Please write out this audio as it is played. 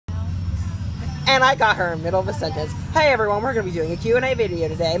And I got her in the middle of a sentence. Hey everyone, we're going to be doing a Q&A video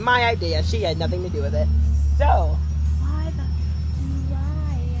today. My idea. She had nothing to do with it. So. Why the do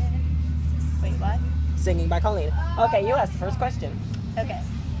I? Wait, what? Singing by Colleen. Okay, you ask the first question. Okay.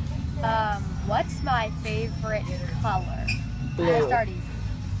 What's my favorite color? Blue. Start easy.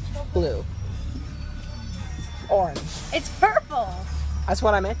 Blue. Orange. It's purple. That's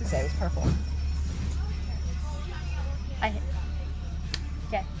what I meant to say. It was purple.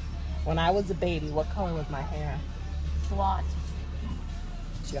 Okay. When I was a baby, what color was my hair? Blonde.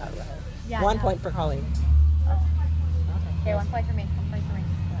 She got it right. Yeah, 1 point for Colleen. Oh. Okay, Okay, 1 point for me. 1 point for me.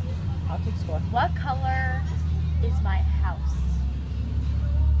 I'll keep score. What color is my house?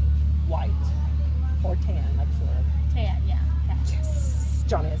 White. Or tan, like sort of. Tan, yeah. Okay. Yes.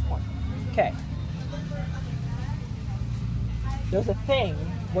 Johnny has a point. Okay. There's a thing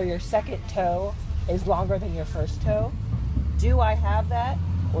where your second toe is longer than your first toe. Do I have that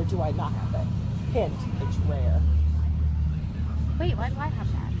or do I not have that? Hint, it's rare. Wait, why do I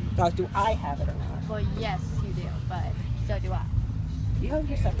have that? Now, do I have it or not? Well, yes, you do, but so do I. You have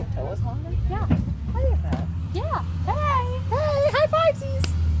your second toe is longer? Yeah. I have that. Yeah. Hey! Hey, high fivesies!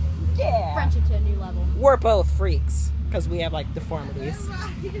 Yeah! Friendship to a new level. We're both freaks because we have like deformities.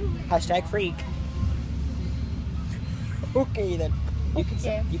 Hashtag freak. Okay then.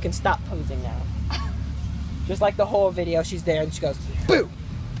 You can stop posing now. Just like the whole video, she's there and she goes, boo!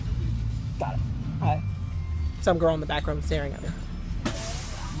 Got it. Hi. Some girl in the background staring at her.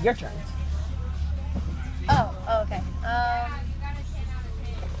 Your turn. Oh, okay.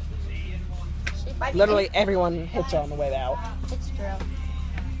 Literally everyone hits her on the way out. It's true.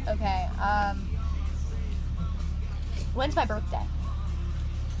 Okay, when's my birthday?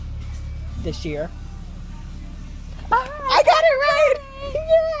 This year. Oh, I got it right!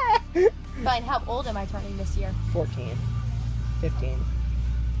 Yeah! Fine, how old am I turning this year? 14. 15.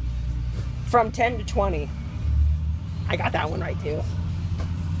 From 10 to 20. I got that one right too.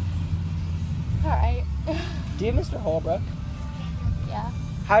 Alright. Do you, Mr. Holbrook? Yeah.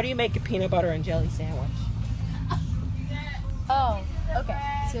 How do you make a peanut butter and jelly sandwich? Oh, okay.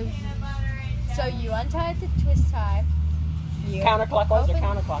 So you untie the twist tie. Counterclockwise or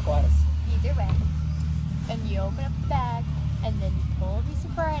counterclockwise? Either way. And you open up the bag, and then you pull a piece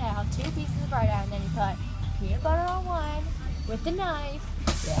of bread out, 2 pieces of bread out, and then you put peanut butter on one with the knife.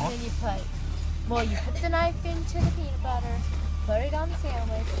 Yeah. And then you put the knife into the peanut butter, put it on the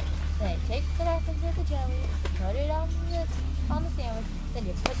sandwich, then you take the knife into the jelly, put it on the sandwich, then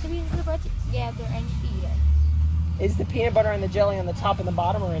you put the pieces of bread together and you eat it. Is the peanut butter and the jelly on the top and the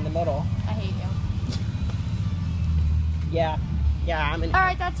bottom or in the middle? I hate you. Yeah. Yeah, I'm in.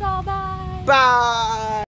 Alright, that's all. Bye. Bye!